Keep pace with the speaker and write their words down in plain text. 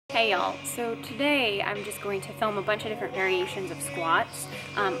Hey y'all, so today I'm just going to film a bunch of different variations of squats.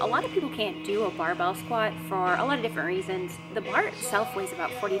 A lot of people can't do a barbell squat for a lot of different reasons. The bar itself weighs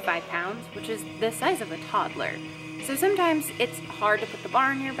about 45 pounds, which is the size of a toddler. So sometimes it's hard to put the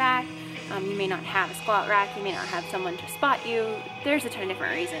bar on your back. You may not have a squat rack, you may not have someone to spot you. There's a ton of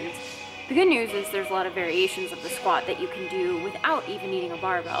different reasons. The good news is there's a lot of variations of the squat that you can do without even needing a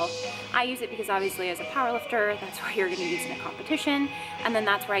barbell. I use it because obviously as a powerlifter, that's what you're going to use in a competition, and then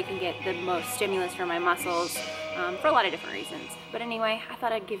that's where I can get the most stimulus for my muscles for a lot of different reasons. But anyway, I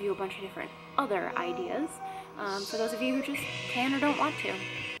thought I'd give you a bunch of different other ideas for those of you who just can or don't want to.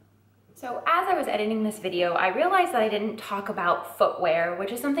 So as I was editing this video, I realized that I didn't talk about footwear,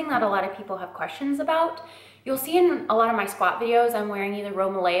 which is something that a lot of people have questions about. You'll see in a lot of my squat videos, I'm wearing either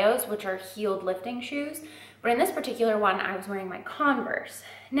Romaleos, which are heeled lifting shoes, but in this particular one, I was wearing my Converse.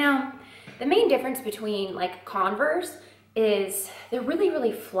 Now, the main difference between like Converse is they're really,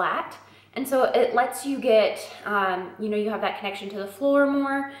 really flat. And so it lets you get, you have that connection to the floor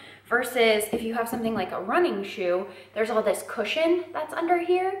more, versus if you have something like a running shoe, there's all this cushion that's under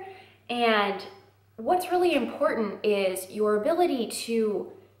here. And what's really important is your ability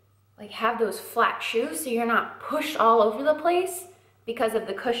to have those flat shoes so you're not pushed all over the place because of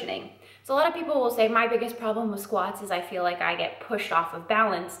the cushioning. So a lot of people will say my biggest problem with squats is I feel like I get pushed off of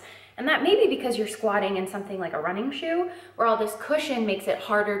balance. And that may be because you're squatting in something like a running shoe where all this cushion makes it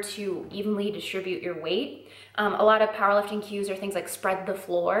harder to evenly distribute your weight. A lot of powerlifting cues are things like spread the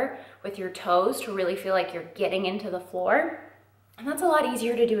floor with your toes to really feel like you're getting into the floor. And that's a lot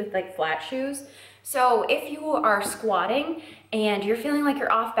easier to do with like flat shoes. So if you are squatting and you're feeling like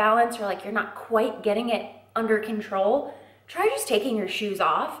you're off balance or like you're not quite getting it under control, try just taking your shoes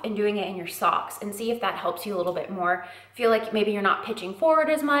off and doing it in your socks and see if that helps you a little bit more. Feel like maybe you're not pitching forward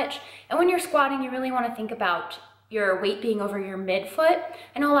as much. And when you're squatting, you really want to think about your weight being over your midfoot.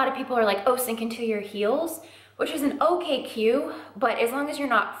 I know a lot of people are like, oh, sink into your heels, which is an okay cue, but as long as you're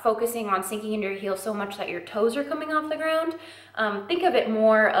not focusing on sinking into your heels so much that your toes are coming off the ground, think of it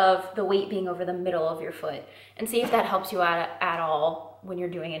more of the weight being over the middle of your foot and see if that helps you out at all when you're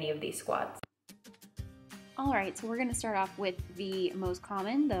doing any of these squats. All right, so we're gonna start off with the most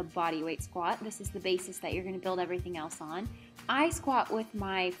common, the body weight squat. This is the basis that you're gonna build everything else on. I squat with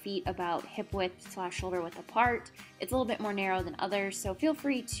my feet about hip width / shoulder width apart. It's a little bit more narrow than others, so feel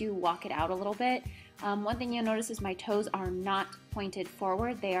free to walk it out a little bit. One thing you'll notice is my toes are not pointed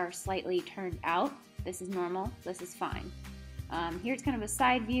forward, they are slightly turned out. This is normal, this is fine. Here's kind of a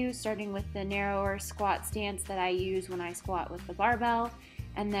side view, starting with the narrower squat stance that I use when I squat with the barbell,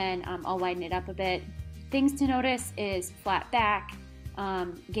 and then I'll widen it up a bit. Things to notice is flat back,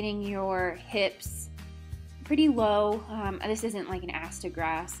 getting your hips pretty low. This isn't like an ass to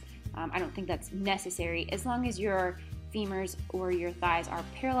grass. I don't think that's necessary. As long as your femurs or your thighs are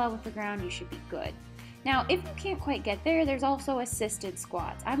parallel with the ground, you should be good. Now, if you can't quite get there, there's also assisted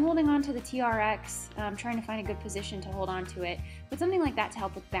squats. I'm holding on to the TRX, trying to find a good position to hold on to it, but something like that to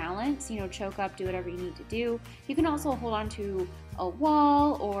help with balance, choke up, do whatever you need to do. You can also hold on to a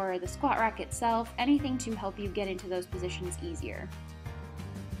wall or the squat rack itself, anything to help you get into those positions easier.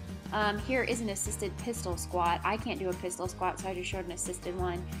 Here is an assisted pistol squat. I can't do a pistol squat, so I just showed an assisted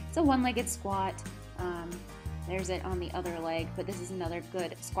one. It's a one-legged squat. There's it on the other leg, but this is another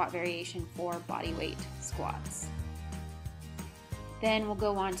good squat variation for body weight squats. Then we'll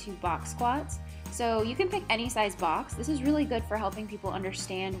go on to box squats. So you can pick any size box. This is really good for helping people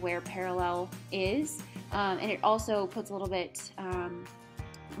understand where parallel is, and it also puts a little bit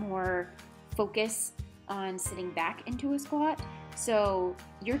more focus on sitting back into a squat. So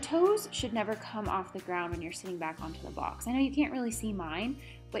your toes should never come off the ground when you're sitting back onto the box. I know you can't really see mine,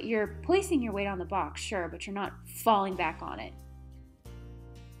 but you're placing your weight on the box, sure, but you're not falling back on it.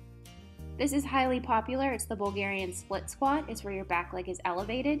 This is highly popular. It's the Bulgarian split squat. It's where your back leg is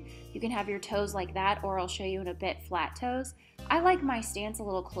elevated. You can have your toes like that, or I'll show you in a bit flat toes. I like my stance a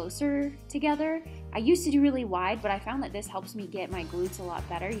little closer together. I used to do really wide, but I found that this helps me get my glutes a lot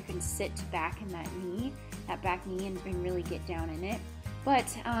better. You can sit back in that back knee, and really get down in it. But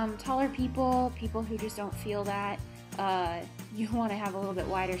taller people who just don't feel that, you want to have a little bit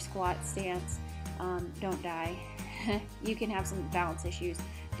wider squat stance. Don't die. You can have some balance issues,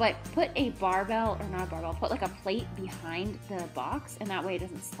 but put a barbell, or not a barbell, put like a plate behind the box, and that way it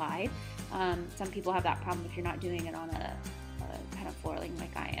doesn't slide. Some people have that problem if you're not doing it on a kind of flooring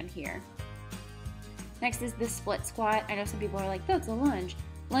like I am here. Next is the split squat. I know some people are like, that's a lunge.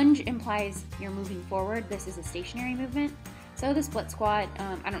 Lunge implies you're moving forward. This is a stationary movement. So the split squat,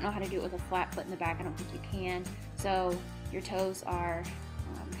 I don't know how to do it with a flat foot in the back. I don't think you can. So your toes are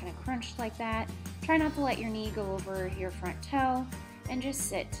kind of crunched like that. Try not to let your knee go over your front toe. and just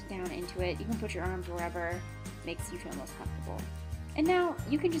sit down into it. You can put your arms wherever makes you feel most comfortable. And now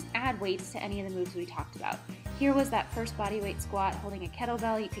you can just add weights to any of the moves we talked about. Here was that first body weight squat holding a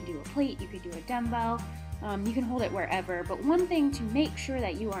kettlebell. You can do a plate, you can do a dumbbell, you can hold it wherever. But one thing to make sure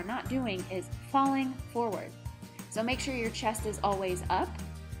that you are not doing is falling forward. So make sure your chest is always up.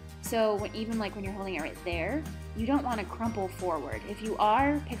 So even like when you're holding it right there, you don't want to crumple forward. If you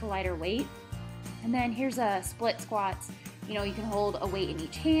are, pick a lighter weight. And then here's a split squats. You know, you can hold a weight in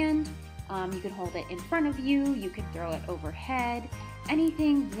each hand. You can hold it in front of you. You can throw it overhead.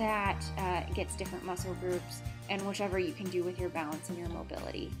 Anything that gets different muscle groups, and whichever you can do with your balance and your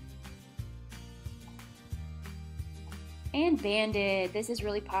mobility. And banded. This is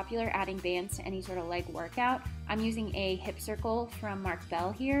really popular, adding bands to any sort of leg workout. I'm using a hip circle from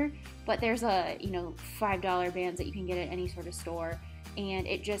BARBELL here, but there's a $5 bands that you can get at any sort of store, and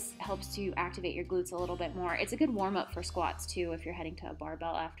it just helps to activate your glutes a little bit more. It's a good warm-up for squats too if you're heading to a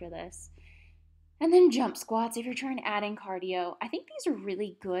barbell after this. And then jump squats if you're trying to add in cardio. I think these are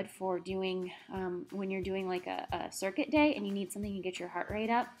really good for doing when you're doing like a circuit day and you need something to get your heart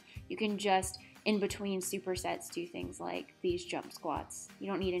rate up. You can just, in between supersets, do things like these jump squats. You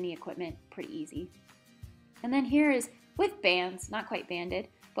don't need any equipment, pretty easy. And then here is with bands, not quite banded,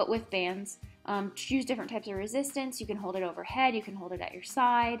 but with bands. Choose different types of resistance. You can hold it overhead, you can hold it at your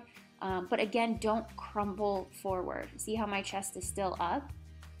side. But again, don't crumble forward. See how my chest is still up?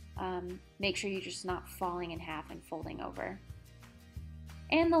 Make sure you're just not falling in half and folding over.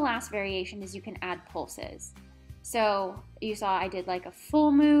 And the last variation is you can add pulses. So you saw I did like a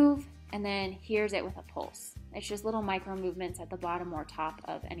full move, and then here's it with a pulse. It's just little micro movements at the bottom or top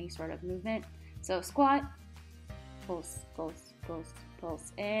of any sort of movement. So squat, pulse, pulse, pulse,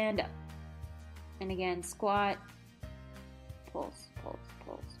 pulse, and up. And again, squat, pulse, pulse,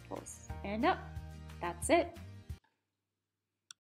 pulse, pulse, and up. That's it.